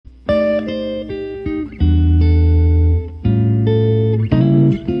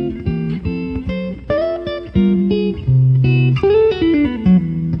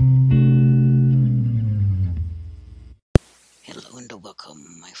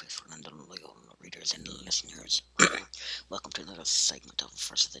readers and listeners. Welcome to another segment of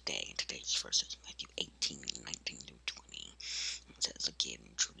Verse of the Day. And today's verse is Matthew 18:19 through 20. It says,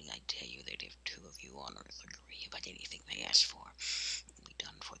 "Again, truly I tell you that if two of you on earth agree about anything they ask for, it will be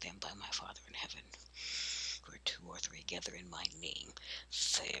done for them by my Father in heaven. Where two or three gather in my name,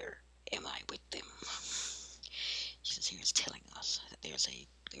 there am I with them." Jesus here is telling us that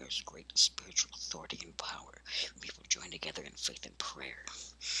there's great spiritual authority and power when people join together in faith and prayer.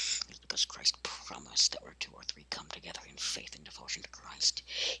 It's because Christ promised that where two or three come together in faith and devotion to Christ,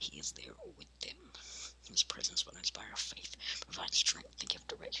 He is there with them. His presence will inspire faith, provide strength, and give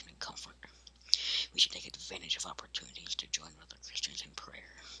direction and comfort. We should take advantage of opportunities to join with other Christians in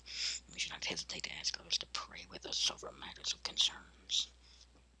prayer. We should not hesitate to ask others to pray with us over matters of concern.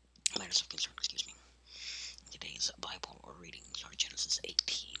 Excuse me. Today's Bible readings are